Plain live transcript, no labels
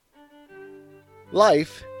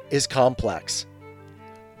Life is complex.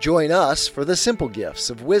 Join us for the simple gifts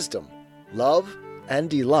of wisdom, love, and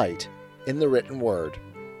delight in the written word.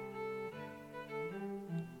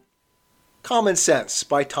 Common Sense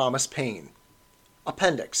by Thomas Paine.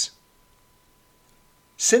 Appendix.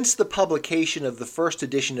 Since the publication of the first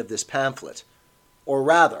edition of this pamphlet, or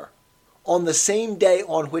rather, on the same day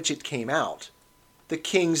on which it came out, the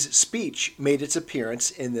King's Speech made its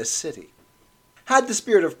appearance in this city. Had the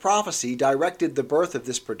spirit of prophecy directed the birth of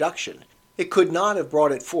this production, it could not have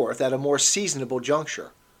brought it forth at a more seasonable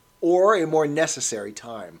juncture, or a more necessary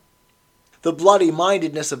time. The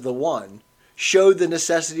bloody-mindedness of the one showed the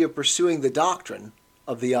necessity of pursuing the doctrine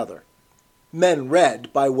of the other. Men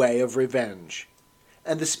read by way of revenge,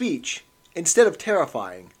 and the speech, instead of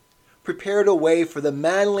terrifying, prepared a way for the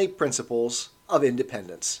manly principles of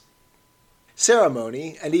independence.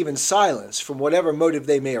 Ceremony, and even silence, from whatever motive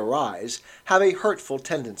they may arise, have a hurtful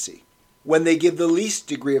tendency, when they give the least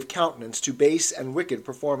degree of countenance to base and wicked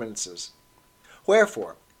performances.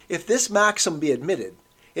 Wherefore, if this maxim be admitted,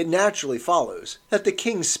 it naturally follows that the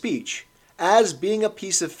King's Speech, as being a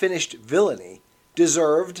piece of finished villainy,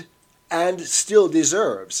 deserved, and still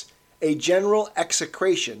deserves, a general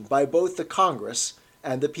execration by both the Congress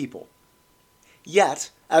and the people.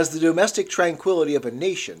 Yet, as the domestic tranquility of a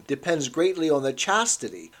nation depends greatly on the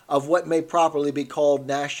chastity of what may properly be called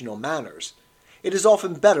national manners, it is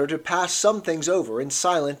often better to pass some things over in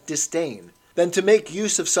silent disdain, than to make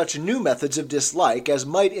use of such new methods of dislike as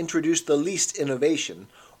might introduce the least innovation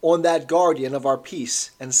on that guardian of our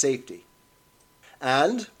peace and safety.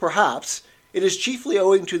 And, perhaps, it is chiefly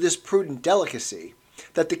owing to this prudent delicacy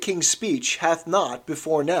that the King's Speech hath not,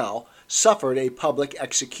 before now, suffered a public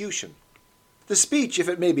execution. The speech, if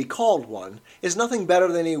it may be called one, is nothing better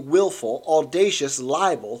than a wilful, audacious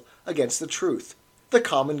libel against the truth, the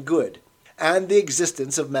common good, and the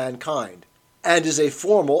existence of mankind, and is a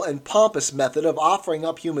formal and pompous method of offering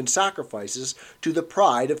up human sacrifices to the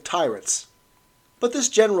pride of tyrants. But this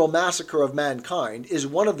general massacre of mankind is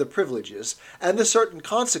one of the privileges and the certain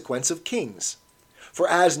consequence of kings. For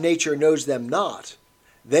as nature knows them not,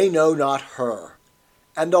 they know not her.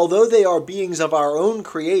 And although they are beings of our own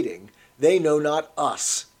creating, they know not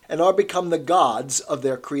us, and are become the gods of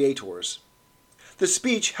their creators. The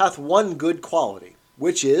speech hath one good quality,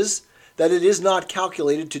 which is, that it is not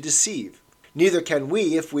calculated to deceive, neither can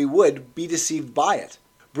we, if we would, be deceived by it.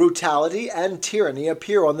 Brutality and tyranny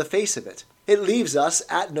appear on the face of it. It leaves us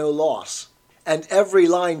at no loss, and every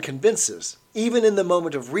line convinces, even in the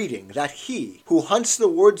moment of reading, that he who hunts the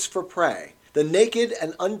woods for prey, the naked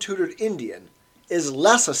and untutored Indian, is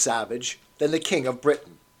less a savage than the King of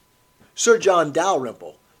Britain. Sir John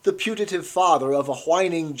Dalrymple, the putative father of a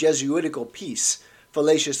whining Jesuitical piece,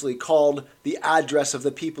 fallaciously called The Address of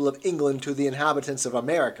the People of England to the Inhabitants of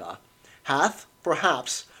America, hath,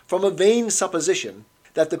 perhaps, from a vain supposition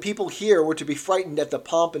that the people here were to be frightened at the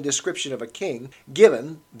pomp and description of a king,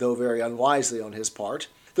 given, though very unwisely on his part,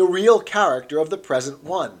 the real character of the present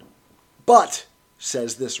one. But,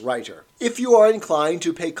 says this writer, if you are inclined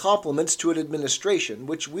to pay compliments to an administration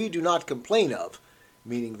which we do not complain of,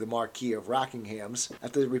 meaning the Marquis of Rockingham's,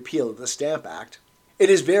 at the repeal of the Stamp Act, it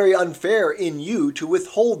is very unfair in you to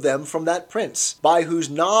withhold them from that prince, by whose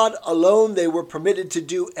nod alone they were permitted to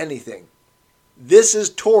do anything. This is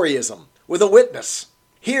Toryism, with a witness.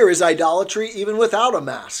 Here is idolatry even without a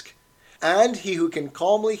mask. And he who can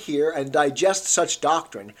calmly hear and digest such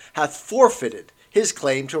doctrine hath forfeited his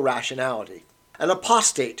claim to rationality, an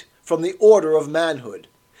apostate from the order of manhood,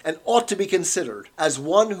 and ought to be considered as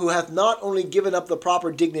one who hath not only given up the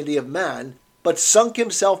proper dignity of man, but sunk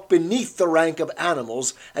himself beneath the rank of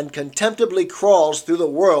animals, and contemptibly crawls through the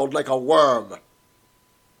world like a worm.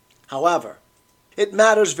 However, it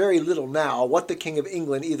matters very little now what the King of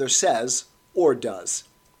England either says or does.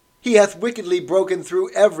 He hath wickedly broken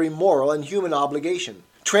through every moral and human obligation,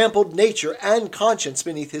 trampled nature and conscience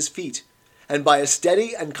beneath his feet, and by a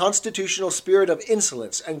steady and constitutional spirit of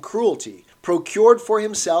insolence and cruelty procured for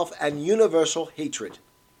himself an universal hatred.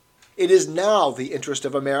 It is now the interest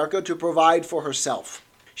of America to provide for herself.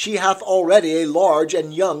 She hath already a large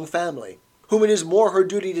and young family, whom it is more her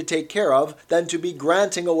duty to take care of than to be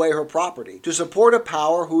granting away her property, to support a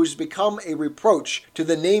power who is become a reproach to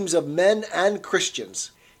the names of men and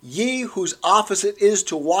Christians, ye whose office it is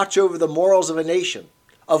to watch over the morals of a nation,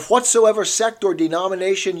 of whatsoever sect or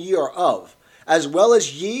denomination ye are of, as well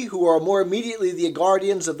as ye who are more immediately the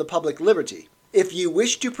guardians of the public liberty. If ye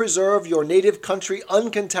wish to preserve your native country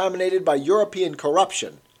uncontaminated by European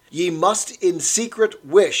corruption, ye must in secret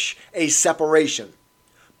wish a separation.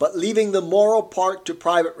 But leaving the moral part to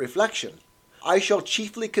private reflection, I shall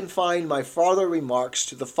chiefly confine my farther remarks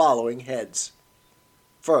to the following heads.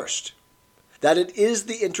 First, that it is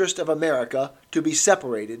the interest of America to be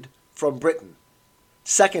separated from Britain.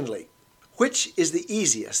 Secondly, which is the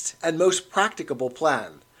easiest and most practicable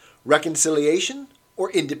plan, reconciliation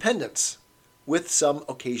or independence, with some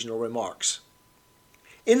occasional remarks.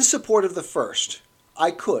 In support of the first,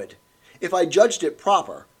 I could, if I judged it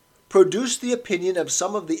proper, produce the opinion of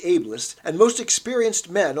some of the ablest and most experienced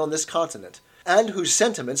men on this continent, and whose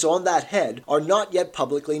sentiments on that head are not yet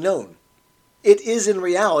publicly known. It is in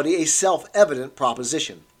reality a self-evident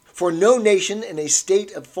proposition, for no nation in a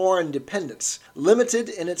state of foreign dependence, limited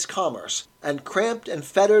in its commerce, and cramped and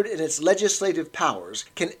fettered in its legislative powers,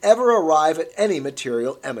 can ever arrive at any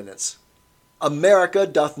material eminence. America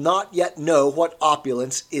doth not yet know what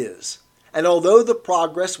opulence is, and although the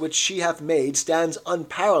progress which she hath made stands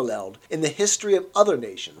unparalleled in the history of other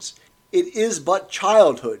nations, it is but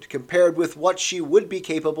childhood compared with what she would be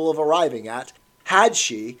capable of arriving at, had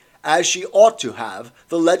she, as she ought to have,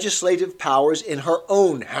 the legislative powers in her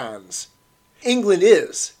own hands. England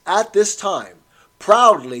is, at this time,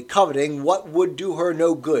 proudly coveting what would do her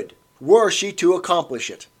no good, were she to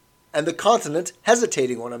accomplish it, and the continent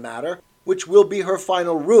hesitating on a matter which will be her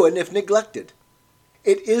final ruin if neglected.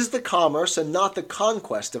 It is the commerce and not the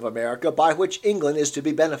conquest of America by which England is to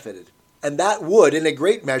be benefited, and that would in a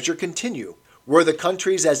great measure continue, were the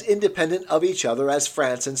countries as independent of each other as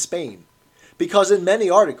France and Spain, because in many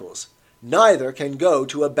articles neither can go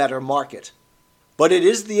to a better market. But it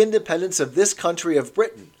is the independence of this country of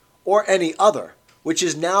Britain, or any other, which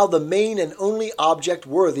is now the main and only object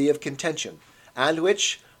worthy of contention, and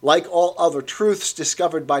which, like all other truths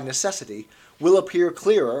discovered by necessity, will appear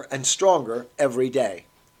clearer and stronger every day.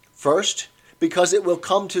 First, because it will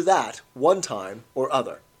come to that one time or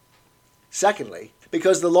other. Secondly,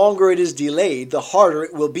 because the longer it is delayed, the harder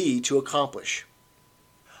it will be to accomplish.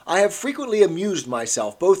 I have frequently amused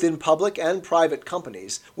myself, both in public and private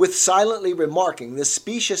companies, with silently remarking the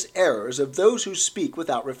specious errors of those who speak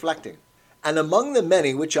without reflecting. And among the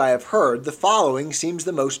many which I have heard, the following seems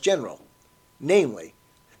the most general, namely,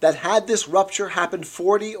 that had this rupture happened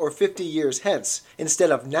 40 or 50 years hence,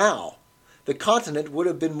 instead of now, the continent would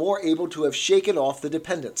have been more able to have shaken off the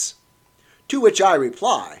dependence. To which I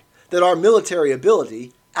reply, that our military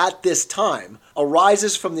ability, at this time,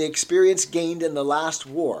 arises from the experience gained in the last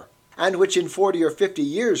war, and which in 40 or 50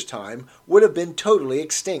 years' time would have been totally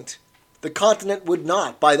extinct. The continent would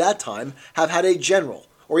not, by that time, have had a general,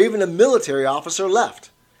 or even a military officer left,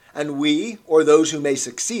 and we, or those who may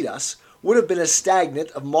succeed us, would have been as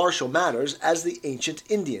stagnant of martial matters as the ancient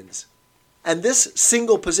Indians. And this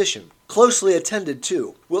single position, closely attended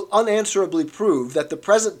to, will unanswerably prove that the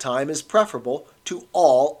present time is preferable to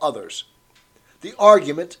all others. The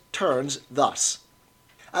argument turns thus.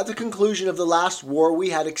 At the conclusion of the last war we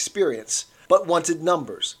had experience, but wanted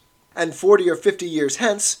numbers, and 40 or 50 years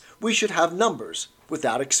hence we should have numbers,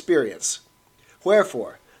 without experience.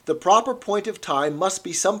 Wherefore, the proper point of time must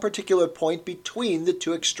be some particular point between the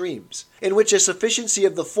two extremes, in which a sufficiency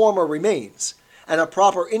of the former remains, and a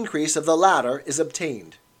proper increase of the latter is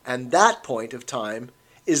obtained. And that point of time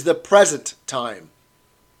is the present time.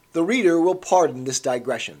 The reader will pardon this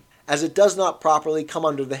digression, as it does not properly come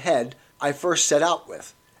under the head I first set out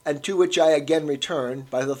with, and to which I again return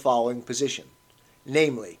by the following position,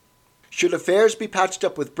 namely, should affairs be patched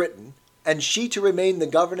up with Britain, and she to remain the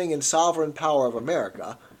governing and sovereign power of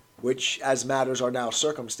America, which, as matters are now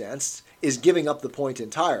circumstanced, is giving up the point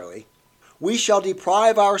entirely, we shall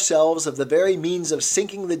deprive ourselves of the very means of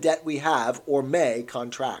sinking the debt we have or may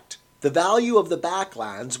contract. The value of the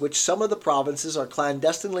backlands which some of the provinces are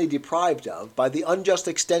clandestinely deprived of by the unjust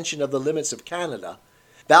extension of the limits of Canada,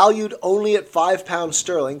 valued only at £5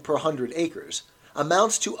 sterling per 100 acres,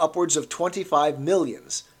 amounts to upwards of 25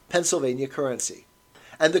 millions, Pennsylvania currency,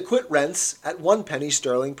 and the quit rents at 1 penny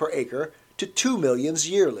sterling per acre to 2 millions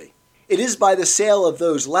yearly. It is by the sale of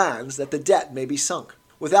those lands that the debt may be sunk,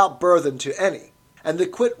 without burthen to any, and the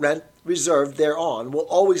quit rent reserved thereon will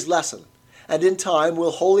always lessen, and in time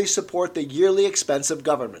will wholly support the yearly expense of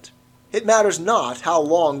government. It matters not how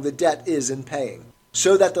long the debt is in paying,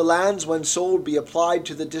 so that the lands when sold be applied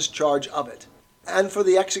to the discharge of it, and for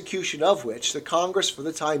the execution of which the Congress for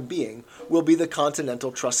the time being will be the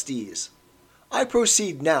continental trustees. I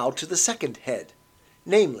proceed now to the second head,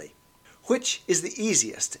 namely, which is the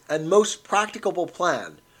easiest and most practicable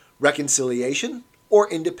plan, reconciliation or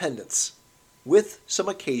independence, with some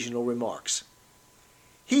occasional remarks.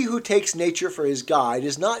 He who takes nature for his guide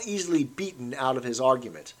is not easily beaten out of his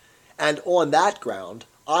argument, and on that ground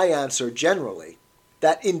I answer generally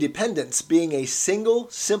that independence being a single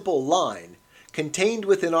simple line contained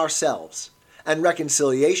within ourselves, and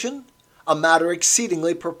reconciliation a matter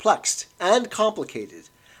exceedingly perplexed and complicated,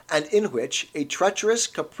 and in which a treacherous,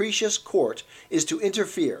 capricious court is to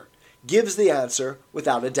interfere, gives the answer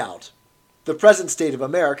without a doubt. The present state of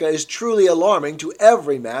America is truly alarming to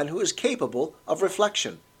every man who is capable of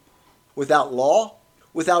reflection. Without law,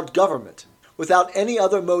 without government, without any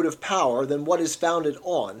other mode of power than what is founded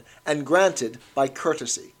on and granted by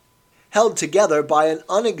courtesy, held together by an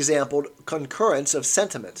unexampled concurrence of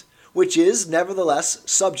sentiment, which is nevertheless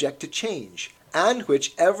subject to change, and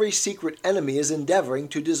which every secret enemy is endeavoring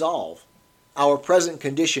to dissolve. Our present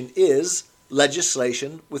condition is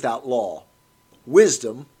legislation without law,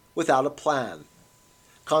 wisdom without a plan,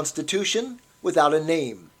 constitution without a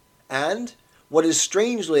name, and, what is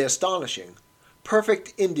strangely astonishing,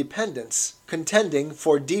 perfect independence contending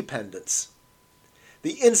for dependence.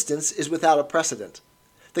 The instance is without a precedent.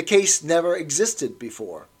 The case never existed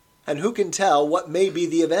before, and who can tell what may be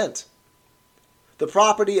the event? The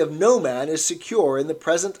property of no man is secure in the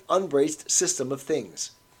present unbraced system of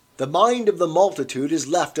things. The mind of the multitude is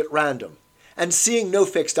left at random, and seeing no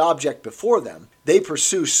fixed object before them, they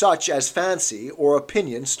pursue such as fancy or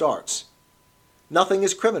opinion starts. Nothing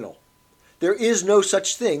is criminal. There is no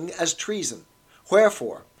such thing as treason.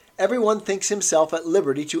 Wherefore, everyone thinks himself at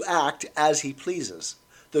liberty to act as he pleases.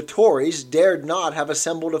 The Tories dared not have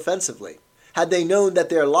assembled offensively, had they known that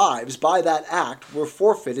their lives by that act were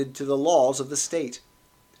forfeited to the laws of the state.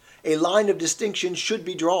 A line of distinction should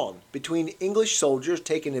be drawn between English soldiers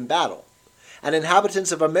taken in battle and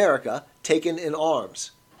inhabitants of America taken in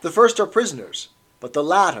arms. The first are prisoners, but the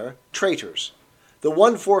latter traitors. The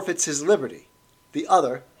one forfeits his liberty, the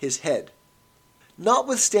other his head.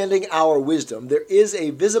 Notwithstanding our wisdom, there is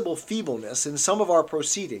a visible feebleness in some of our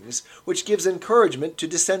proceedings which gives encouragement to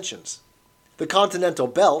dissensions. The continental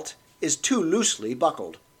belt is too loosely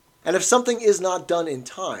buckled, and if something is not done in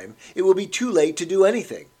time, it will be too late to do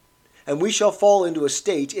anything, and we shall fall into a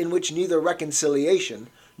state in which neither reconciliation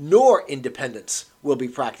nor independence will be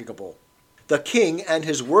practicable. The king and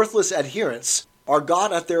his worthless adherents are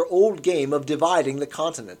got at their old game of dividing the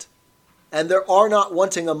continent, and there are not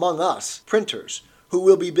wanting among us printers who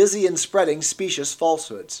will be busy in spreading specious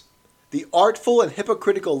falsehoods. The artful and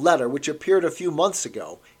hypocritical letter which appeared a few months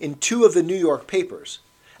ago in 2 of the New York papers,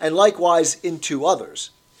 and likewise in 2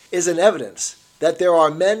 others, is an evidence that there are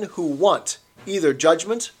men who want either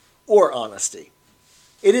judgment or honesty.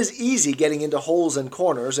 It is easy getting into holes and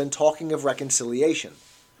corners and talking of reconciliation,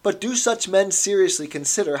 but do such men seriously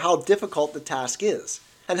consider how difficult the task is,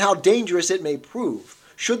 and how dangerous it may prove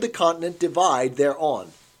should the continent divide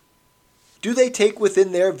thereon? Do they take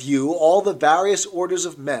within their view all the various orders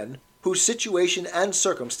of men whose situation and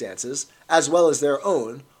circumstances, as well as their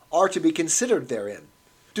own, are to be considered therein?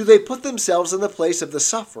 Do they put themselves in the place of the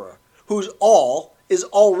sufferer, whose all is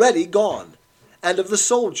already gone, and of the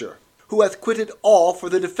soldier, who hath quitted all for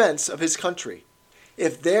the defense of his country?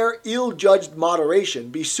 If their ill-judged moderation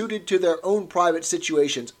be suited to their own private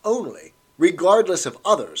situations only, regardless of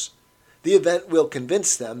others, the event will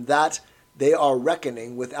convince them that they are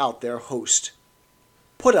reckoning without their host.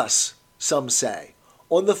 Put us, some say,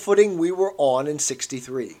 on the footing we were on in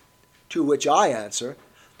 63, to which I answer,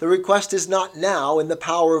 the request is not now in the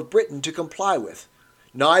power of Britain to comply with,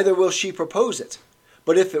 neither will she propose it,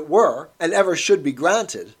 but if it were, and ever should be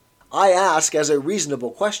granted, I ask as a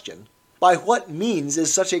reasonable question, by what means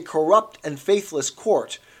is such a corrupt and faithless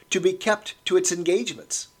court to be kept to its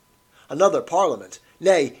engagements? Another Parliament,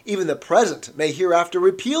 nay, even the present, may hereafter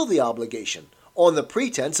repeal the obligation, on the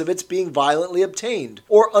pretense of its being violently obtained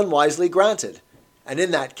or unwisely granted, and in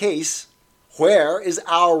that case, where is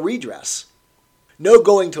our redress? No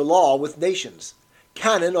going to law with nations.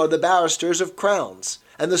 Cannon are the barristers of crowns,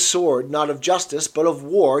 and the sword not of justice but of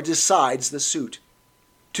war decides the suit.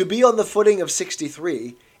 To be on the footing of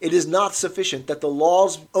 63, it is not sufficient that the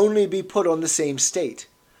laws only be put on the same state,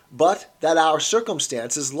 but that our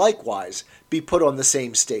circumstances likewise be put on the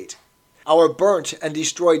same state, our burnt and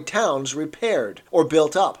destroyed towns repaired or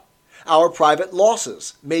built up, our private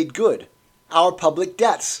losses made good, our public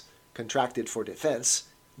debts, contracted for defense,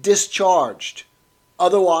 discharged.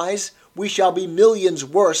 Otherwise, we shall be millions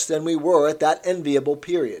worse than we were at that enviable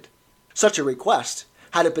period. Such a request,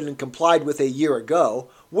 had it been complied with a year ago,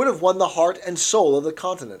 would have won the heart and soul of the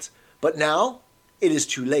continent. But now, it is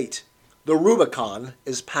too late. The Rubicon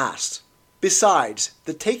is passed. Besides,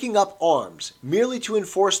 the taking up arms, merely to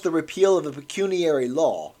enforce the repeal of a pecuniary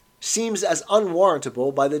law, seems as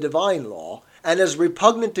unwarrantable by the divine law, and as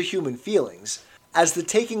repugnant to human feelings, as the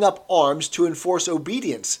taking up arms to enforce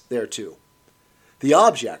obedience thereto. The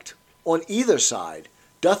object, on either side,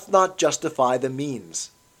 doth not justify the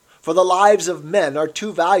means. For the lives of men are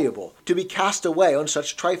too valuable to be cast away on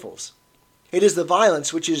such trifles. It is the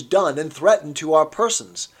violence which is done and threatened to our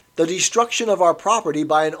persons the destruction of our property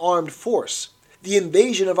by an armed force, the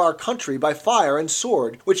invasion of our country by fire and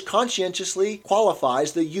sword, which conscientiously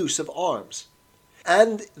qualifies the use of arms,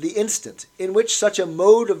 and the instant in which such a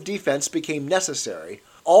mode of defense became necessary,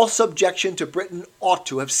 all subjection to Britain ought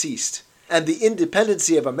to have ceased, and the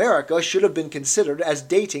independency of America should have been considered as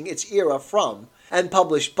dating its era from, and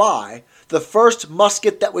published by, the first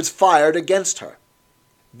musket that was fired against her.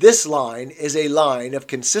 This line is a line of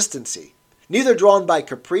consistency, neither drawn by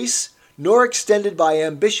caprice nor extended by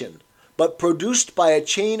ambition, but produced by a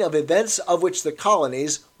chain of events of which the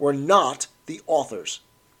colonies were not the authors.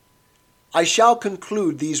 I shall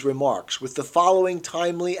conclude these remarks with the following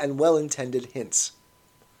timely and well-intended hints.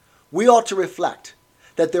 We ought to reflect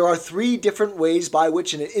that there are three different ways by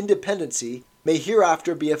which an independency may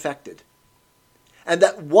hereafter be effected, and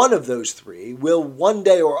that one of those three will one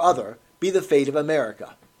day or other be the fate of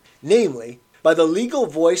America, namely, by the legal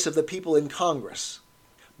voice of the people in Congress,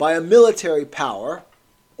 by a military power,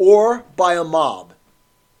 or by a mob.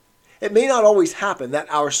 It may not always happen that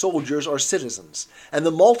our soldiers are citizens, and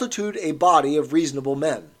the multitude a body of reasonable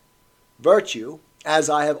men. Virtue, as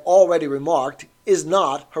I have already remarked, is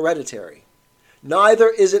not hereditary. Neither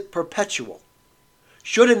is it perpetual.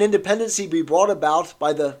 Should an independency be brought about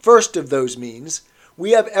by the first of those means,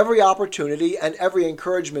 we have every opportunity and every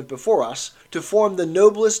encouragement before us to form the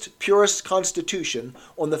noblest, purest constitution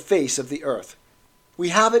on the face of the earth. We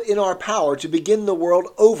have it in our power to begin the world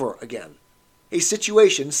over again. A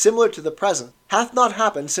situation similar to the present hath not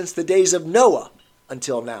happened since the days of Noah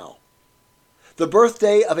until now. The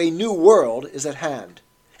birthday of a new world is at hand,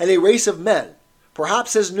 and a race of men,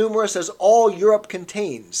 perhaps as numerous as all Europe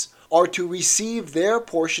contains, are to receive their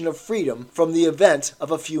portion of freedom from the event of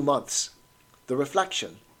a few months. The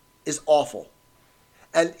reflection is awful.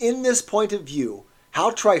 And in this point of view,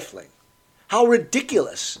 how trifling, how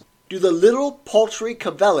ridiculous do the little paltry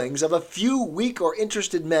cavillings of a few weak or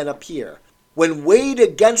interested men appear, when weighed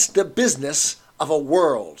against the business of a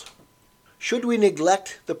world. Should we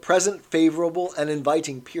neglect the present favorable and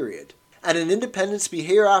inviting period, and an independence be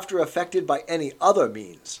hereafter effected by any other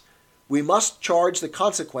means, we must charge the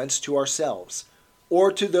consequence to ourselves,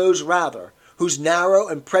 or to those rather whose narrow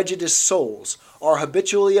and prejudiced souls are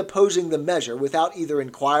habitually opposing the measure without either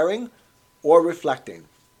inquiring or reflecting.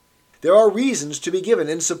 There are reasons to be given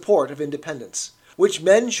in support of independence, which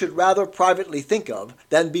men should rather privately think of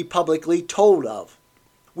than be publicly told of.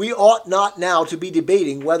 We ought not now to be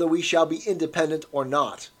debating whether we shall be independent or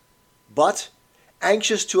not, but,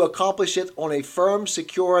 anxious to accomplish it on a firm,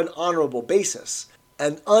 secure, and honorable basis,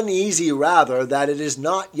 and uneasy rather that it is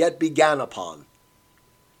not yet began upon.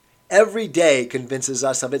 Every day convinces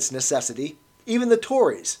us of its necessity. Even the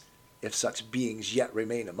Tories, if such beings yet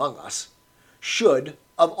remain among us, should,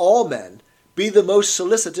 of all men, be the most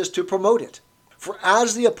solicitous to promote it. For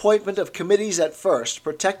as the appointment of committees at first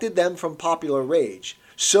protected them from popular rage,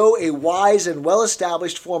 so a wise and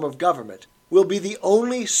well-established form of government will be the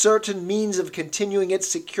only certain means of continuing it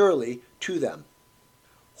securely to them.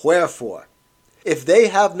 Wherefore, if they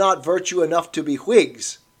have not virtue enough to be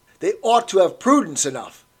Whigs, they ought to have prudence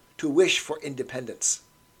enough to wish for independence.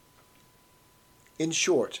 In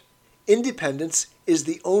short, independence is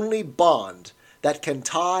the only bond that can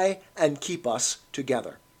tie and keep us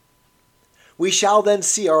together. We shall then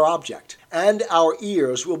see our object, and our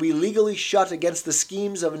ears will be legally shut against the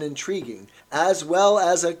schemes of an intriguing, as well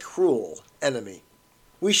as a cruel, enemy.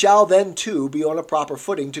 We shall then, too, be on a proper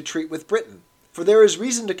footing to treat with Britain, for there is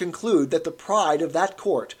reason to conclude that the pride of that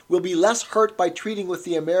court will be less hurt by treating with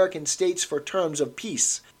the American states for terms of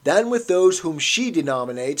peace than with those whom she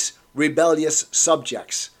denominates rebellious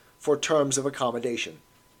subjects for terms of accommodation.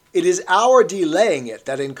 It is our delaying it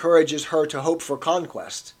that encourages her to hope for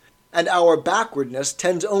conquest, and our backwardness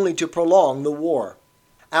tends only to prolong the war.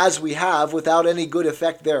 As we have, without any good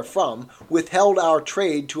effect therefrom, withheld our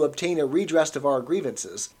trade to obtain a redress of our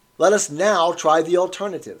grievances, let us now try the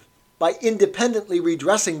alternative, by independently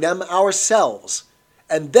redressing them ourselves,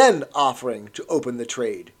 and then offering to open the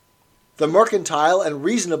trade. The mercantile and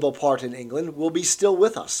reasonable part in England will be still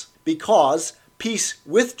with us, because peace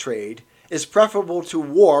with trade is preferable to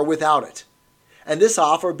war without it, and this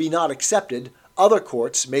offer be not accepted, other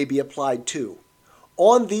courts may be applied to.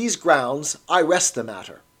 On these grounds I rest the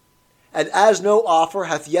matter, and as no offer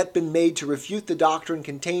hath yet been made to refute the doctrine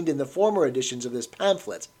contained in the former editions of this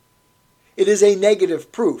pamphlet, it is a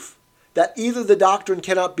negative proof that either the doctrine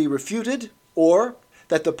cannot be refuted, or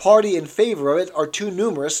that the party in favor of it are too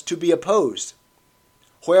numerous to be opposed.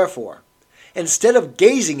 Wherefore, instead of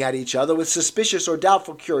gazing at each other with suspicious or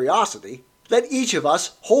doubtful curiosity, let each of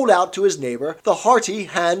us hold out to his neighbor the hearty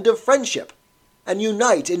hand of friendship, and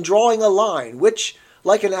unite in drawing a line which,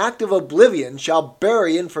 like an act of oblivion, shall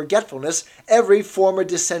bury in forgetfulness every former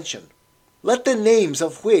dissension. Let the names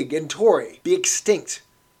of Whig and Tory be extinct,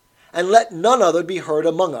 and let none other be heard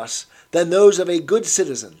among us than those of a good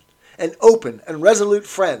citizen, an open and resolute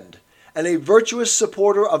friend, and a virtuous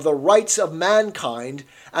supporter of the rights of mankind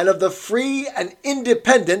and of the free and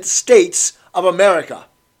independent states of America.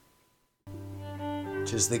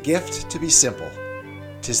 'Tis the gift to be simple.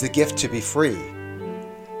 'Tis the gift to be free.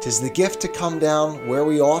 'Tis the gift to come down where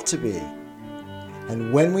we ought to be.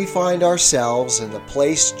 And when we find ourselves in the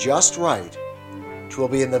place just right, 'twill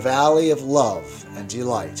be in the valley of love and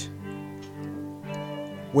delight.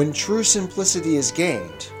 When true simplicity is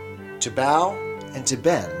gained, to bow and to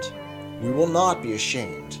bend, we will not be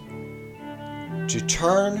ashamed. To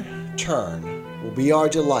turn will be our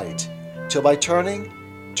delight, till by turning,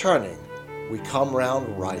 we come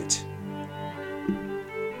round right.